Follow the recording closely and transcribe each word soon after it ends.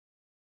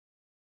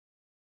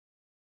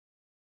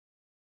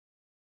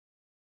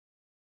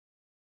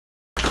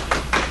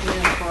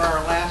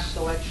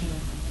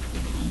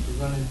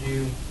going to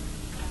do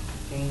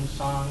King's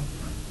song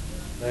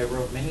that I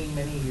wrote many,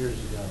 many years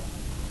ago.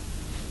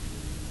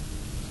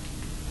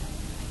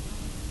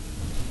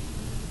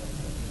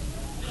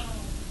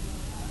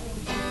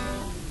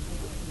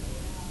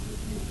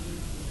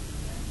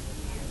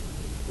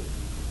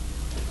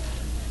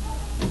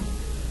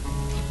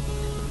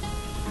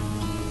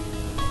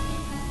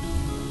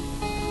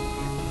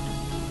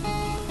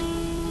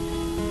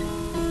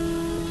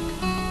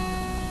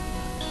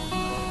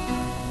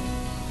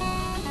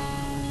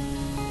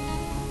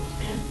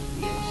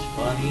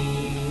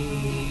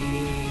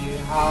 Funny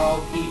how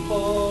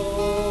people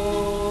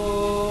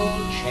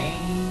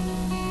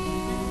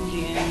change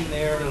in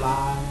their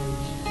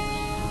lives.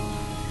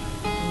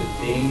 The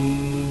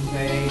things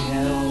they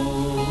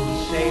held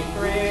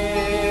sacred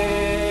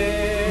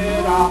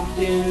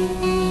often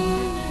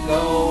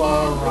go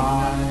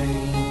awry.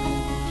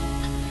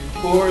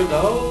 For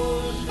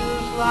those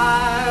whose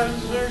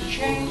lives are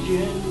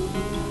changing,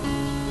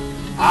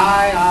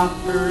 I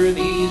offer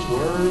these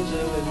words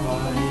of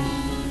advice.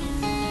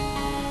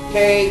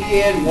 Take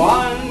it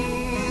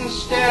one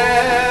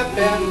step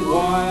and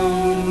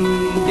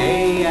one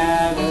day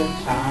at a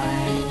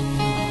time.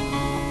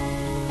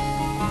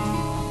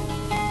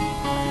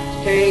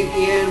 Take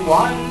it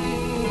one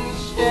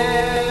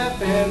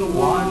step and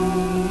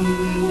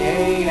one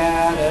day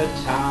at a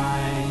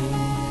time.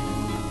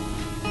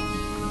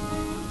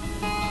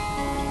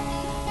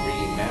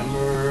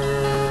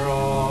 Remember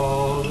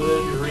all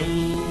the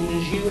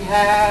dreams you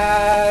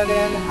had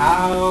and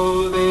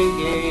how they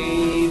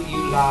gave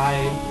you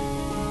life.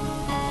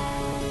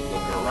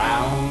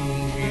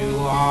 Around you,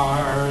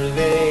 are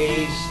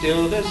they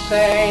still the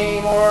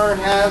same, or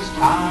has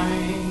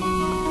time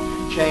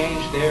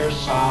changed their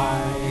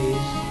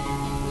size?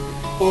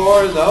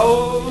 For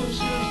those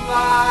whose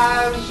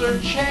lives are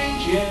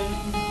changing,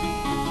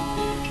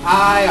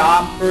 I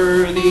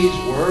offer these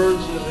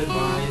words of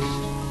advice.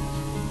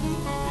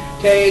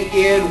 Take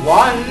it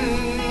one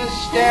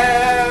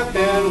step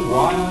and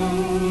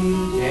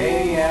one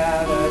day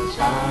at a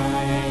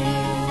time.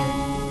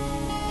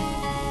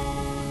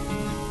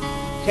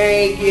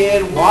 Take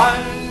it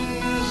one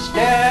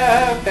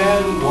step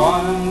and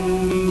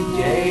one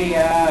day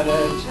at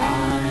a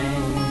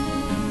time.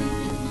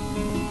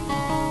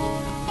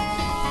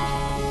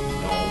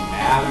 No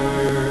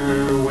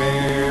matter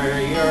where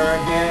you're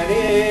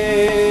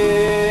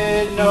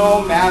headed,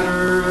 no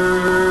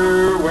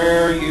matter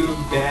where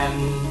you've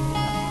been,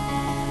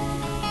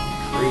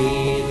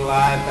 treat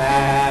life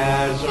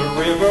as a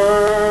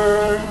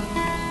river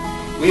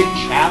with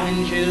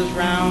challenges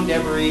round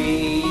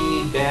every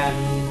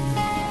bend.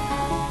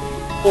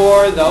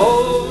 For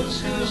those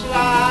whose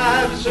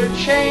lives are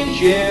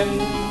changing,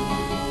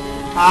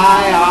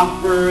 I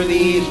offer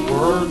these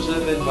words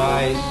of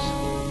advice.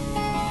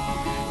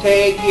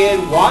 Take it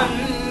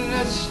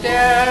one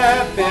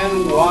step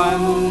and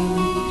one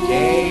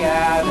day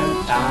at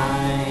a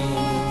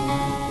time.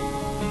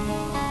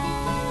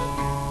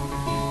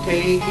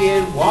 Take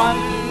it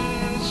one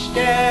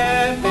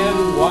step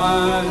and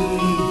one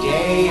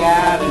day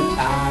at a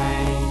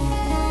time.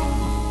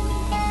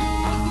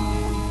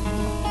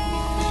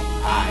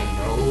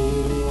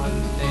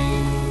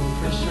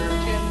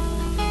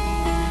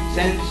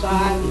 Since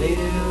I've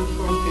lived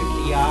for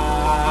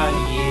 50-odd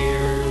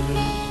years,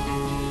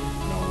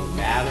 no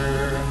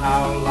matter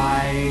how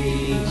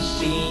life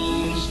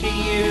seems to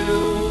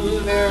you,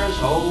 there's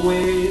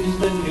always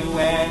the new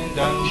and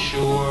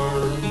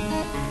unsure.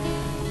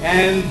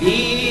 And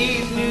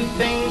these new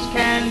things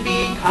can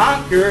be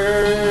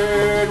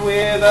conquered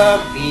with a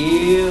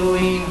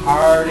feeling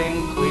heart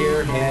and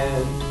clear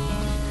head.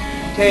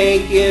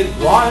 Take it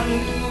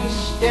one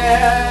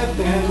step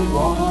and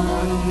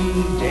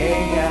one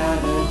day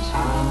at a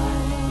time.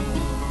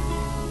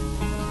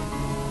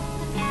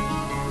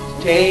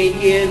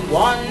 Take it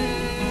one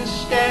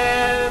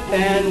step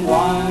and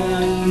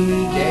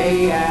one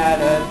day at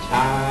a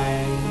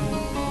time.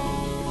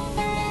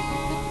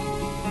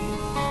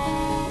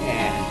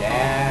 And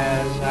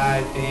as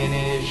I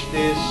finish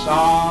this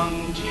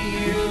song to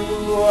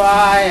you,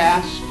 I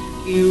ask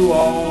you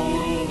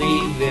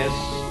only this.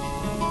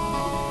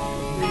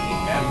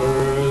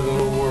 Remember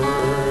the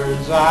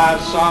words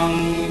I've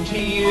sung to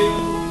you,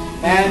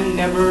 and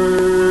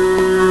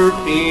never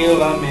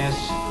feel amiss.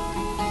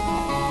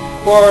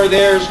 For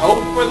there's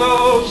hope for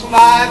those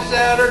lives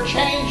that are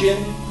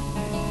changing.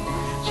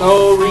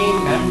 So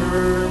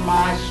remember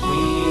my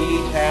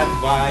sweet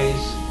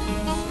advice.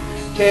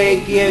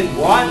 Take it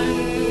one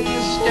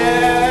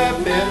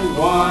step and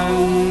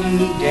one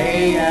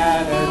day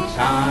at a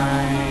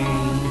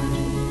time.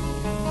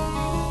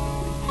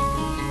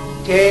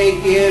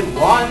 Take it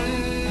one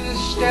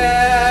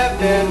step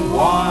and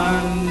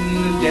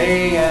one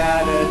day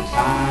at a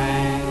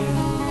time.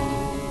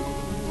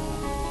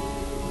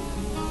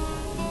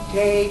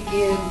 Take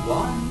it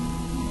one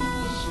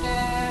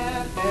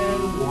step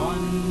and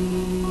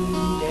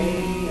one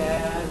day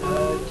at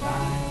a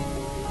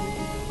time.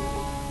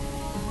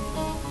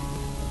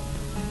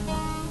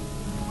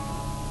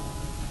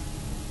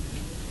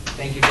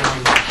 Thank you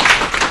very much.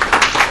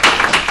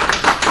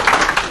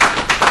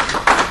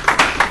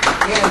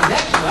 And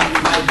next up,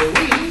 I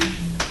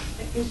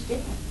believe, is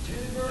Dan.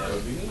 That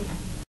would be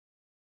me.